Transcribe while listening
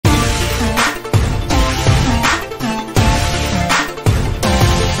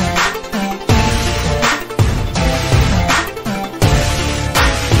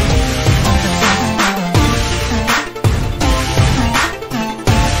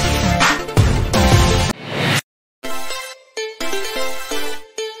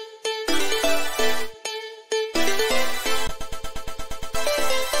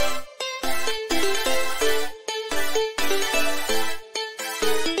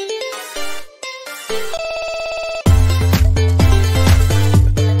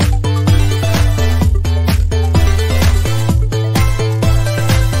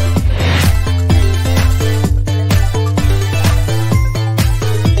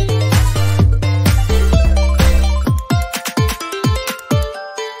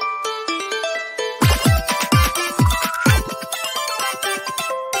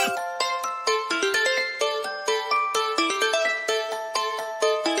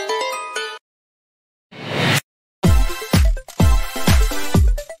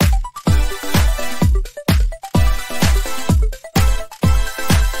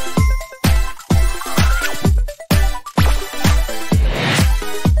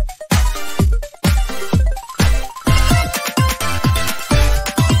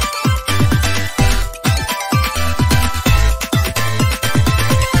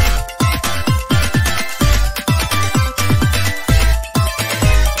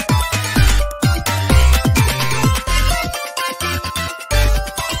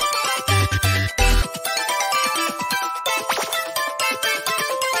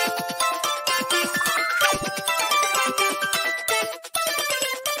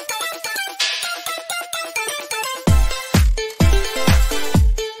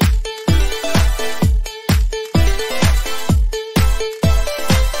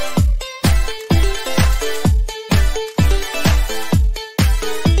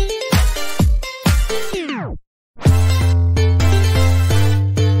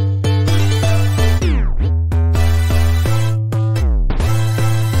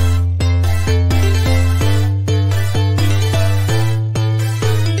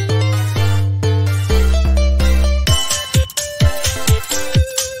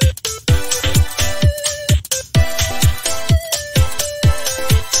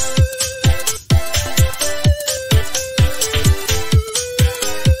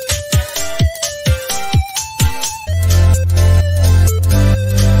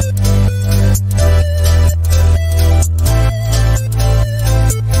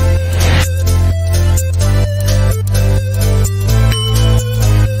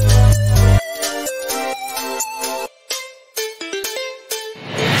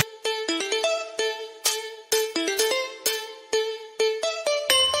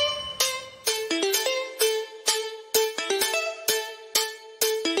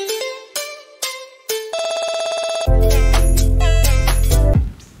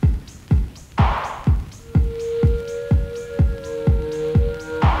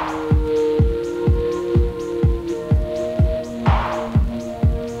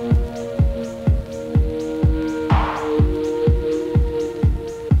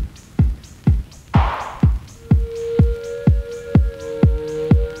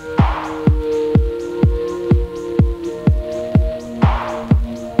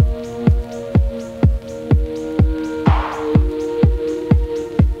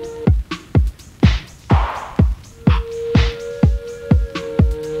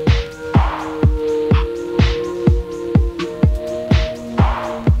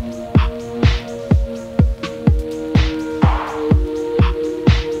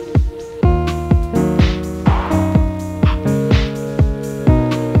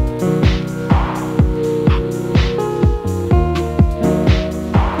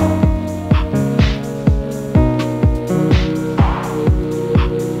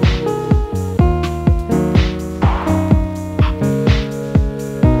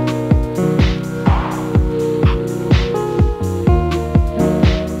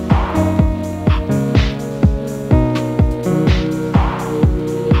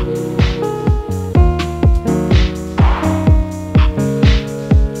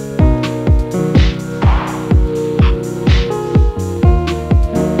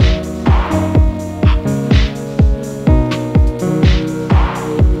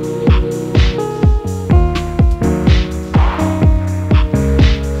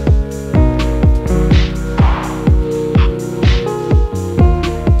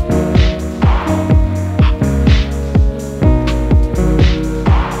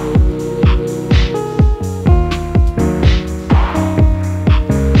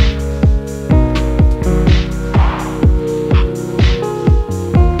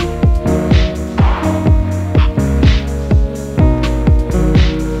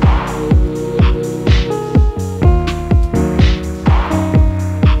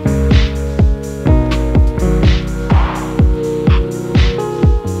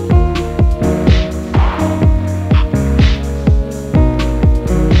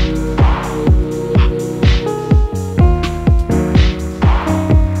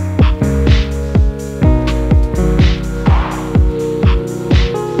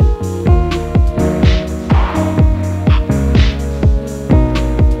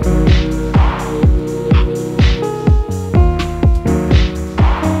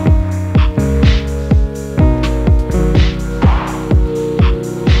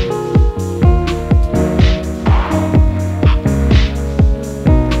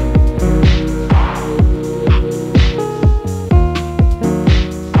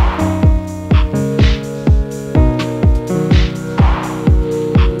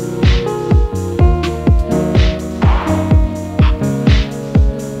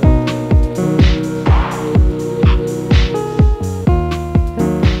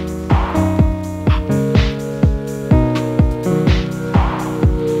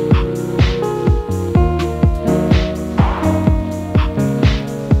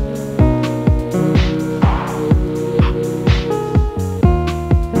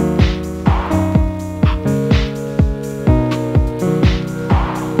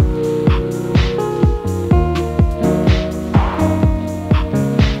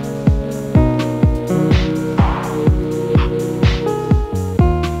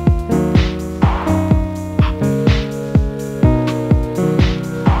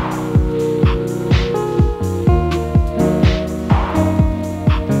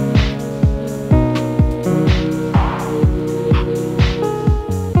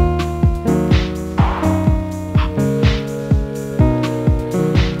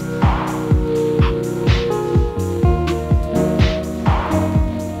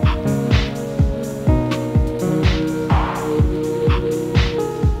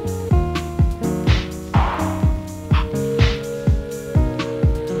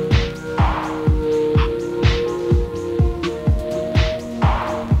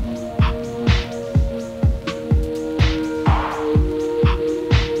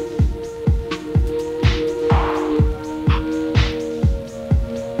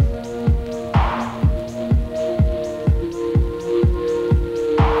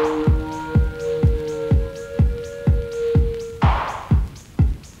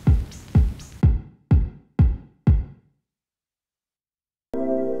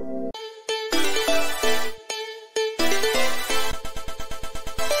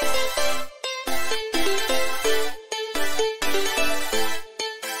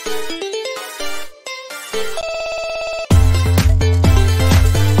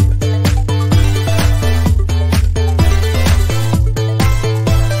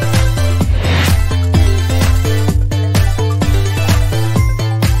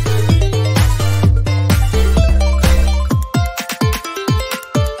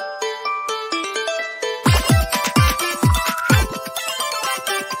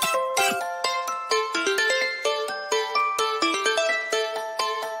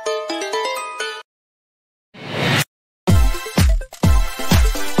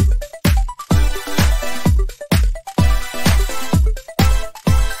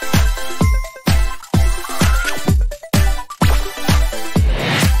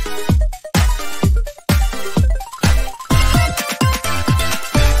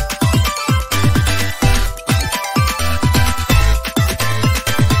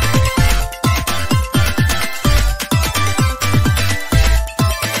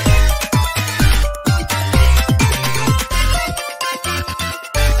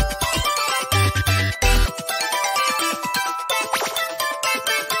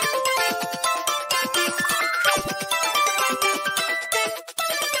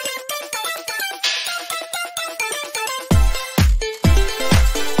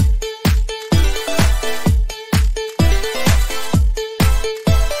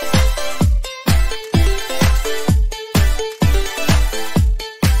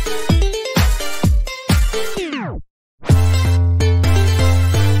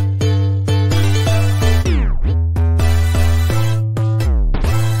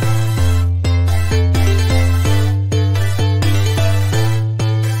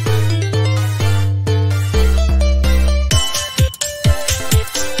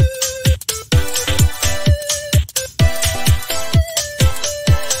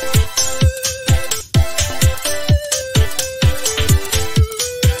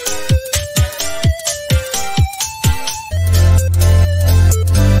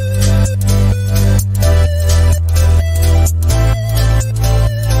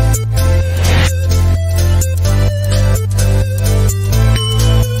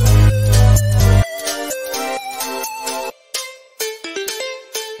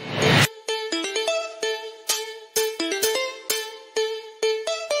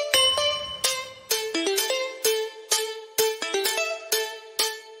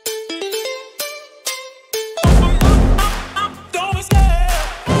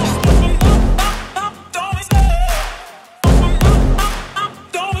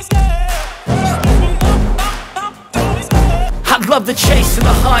love the chase and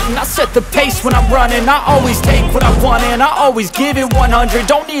the hunt, and I set the pace when I'm running. I always take what I want and I always give it 100.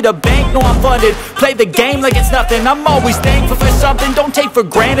 Don't need a bank, no I'm funded. Play the game like it's nothing. I'm always thankful for something. Don't take for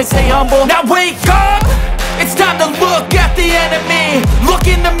granted, stay humble. Now wake up! It's time to look at the enemy. Look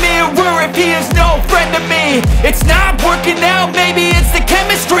in the mirror if he is no friend to me. It's not working out, maybe it's the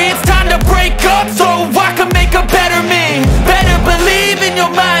chemistry. It's time to break up so I can make a better me. Better believe in your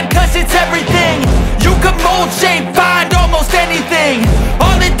mind, cause it's everything. You can mold, shape, find almost anything.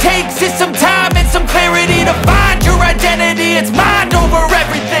 All it takes is some time and some clarity to find your identity. It's mind over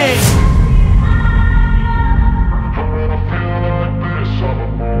everything.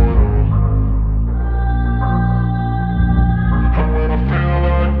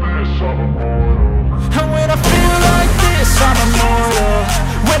 I'm immortal.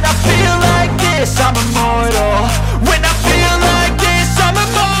 When I feel like this, I'm immortal. When I feel like this, I'm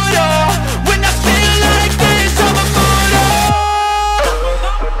immortal. When I feel like this, I'm immortal.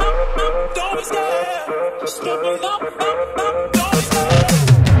 Don't be scared. Just level up. Don't be scared.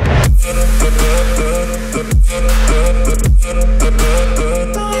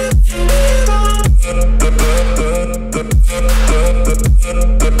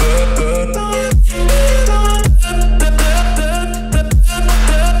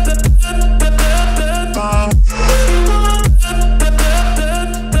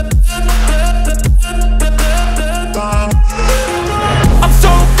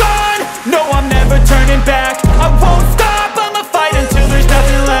 Turning back, I won't stop, I'ma fight until there's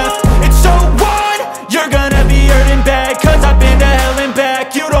nothing left. It's so on, you're gonna be hurting bad, cause I've been to hell and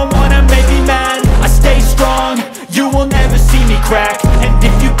back. You don't wanna make me mad, I stay strong, you will never see me crack. And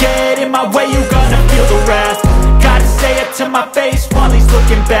if you get in my way, you're gonna feel the wrath. Gotta say it to my face while he's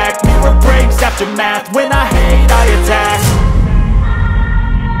looking back. Mirror breaks after math, when I hate I attack.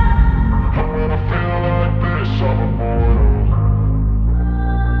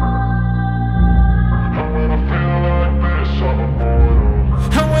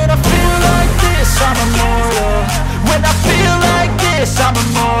 I'm immortal. When I feel like this, I'm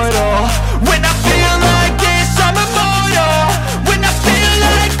immortal. When I feel like this, I'm immortal. When I feel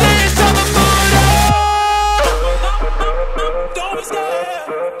like this, I'm immortal. Don't be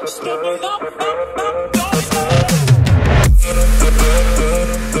scared. Just level up. Don't be scared.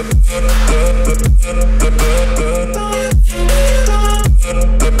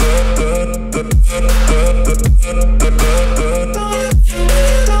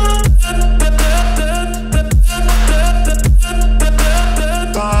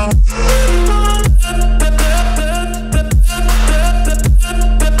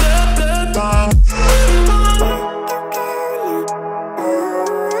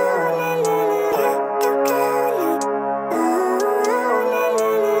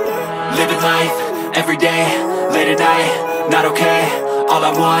 Living life, everyday, late at night, not okay. All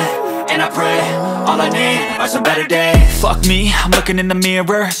I want, and I pray, all I need are some better days. Fuck me, I'm looking in the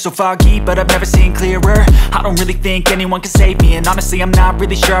mirror, so foggy, but I've never seen clearer. I don't really think anyone can save me, and honestly I'm not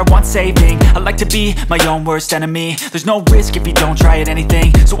really sure I want saving. I like to be my own worst enemy. There's no risk if you don't try at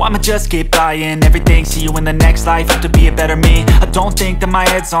anything, so I'ma just keep buying everything. See you in the next life, hope to be a better me. I don't think that my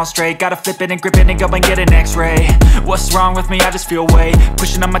head's on straight, gotta flip it and grip it and go and get an x-ray. What's wrong with me? I just feel weight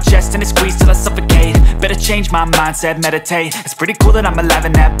pushing on my chest and it squeezes till I suffocate. Better change my mindset, meditate. It's pretty cool that I'm alive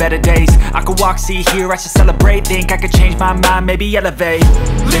and have better days. I could walk, see, hear, I should celebrate. Think I could change my mind, maybe elevate.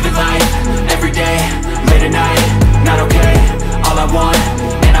 Living life, everyday, late at night, not okay. All I want,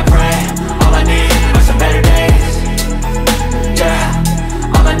 and I pray, all I need are some better days.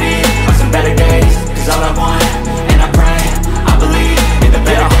 Yeah, all I need are some better days. Cause all I want, and I pray, I believe in the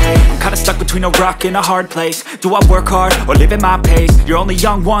better days. I'm kinda stuck between a rock and a hard place. Do I work hard or live at my pace? You're only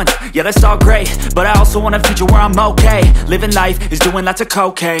young once, yeah that's all great, but I also want a future where I'm okay. Living life is doing lots of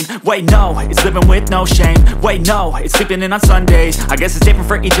cocaine. Wait no, it's living with no shame. Wait no, it's sleeping in on Sundays. I guess it's different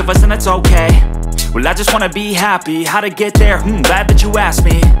for each of us and that's okay. Well I just wanna be happy, how to get there? Glad that you asked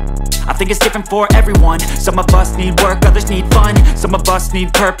me. I think it's different for everyone. Some of us need work, others need fun. Some of us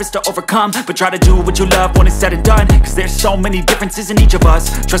need purpose to overcome. But try to do what you love when it's said and done. Cause there's so many differences in each of us.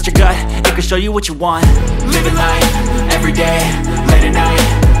 Trust your gut, it can show you what you want. Living life, everyday, late at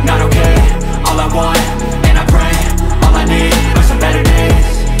night, not okay. All I want, and I pray, all I need are some better days.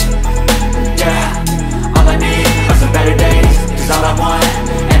 Yeah, all I need are some better days. Cause all I want,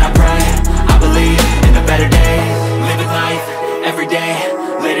 and I pray, I believe in the better days. Living life, everyday,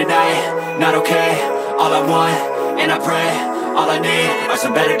 late at night, not okay. All I want, and I pray, all I need are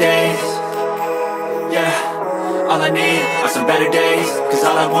some better days. Yeah, all I need are some better days. Cause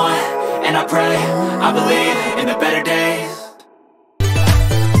all I want, and I pray, I believe in the better days.